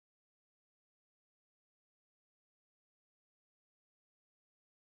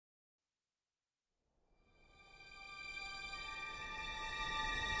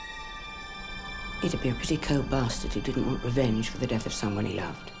He'd be a pretty cold bastard who didn't want revenge for the death of someone he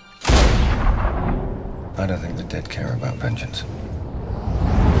loved. I don't think the dead care about vengeance.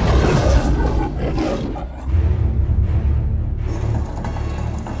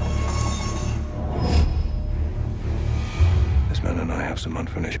 This man and I have some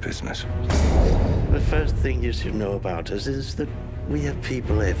unfinished business. The first thing you should know about us is that we have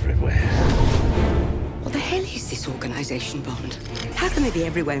people everywhere. What the hell is this organization, Bond? How can they be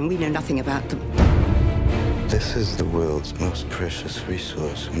everywhere and we know nothing about them? This is the world's most precious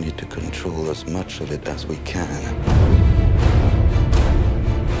resource. We need to control as much of it as we can.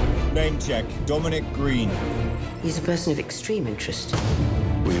 Name check. Dominic Green. He's a person of extreme interest.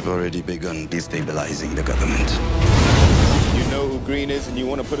 We've already begun destabilizing the government. You know who Green is and you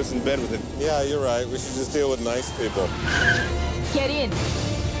want to put us in bed with him. Yeah, you're right. We should just deal with nice people. Get in.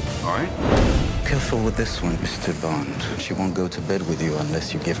 All right? Careful with this one, Mr. Bond. She won't go to bed with you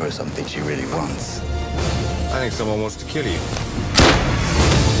unless you give her something she really wants. I think someone wants to kill you.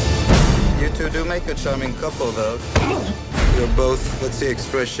 You two do make a charming couple, though. You're both, what's the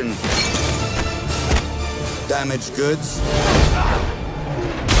expression? Damaged goods.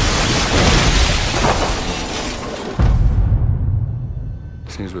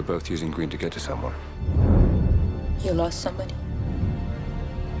 Seems we're both using Green to get to somewhere. You lost somebody?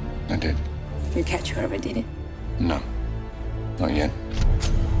 I did. You catch whoever did it? No. Not yet.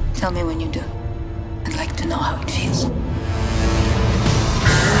 Tell me when you do. I'd like to know how it feels.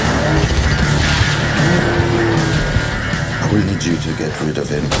 I will need you to get rid of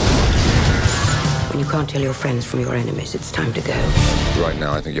him. When you can't tell your friends from your enemies, it's time to go. Right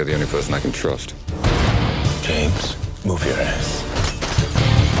now, I think you're the only person I can trust. James, move your ass.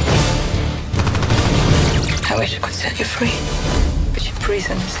 I wish I could set you free, but your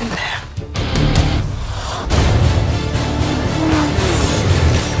prison is in there.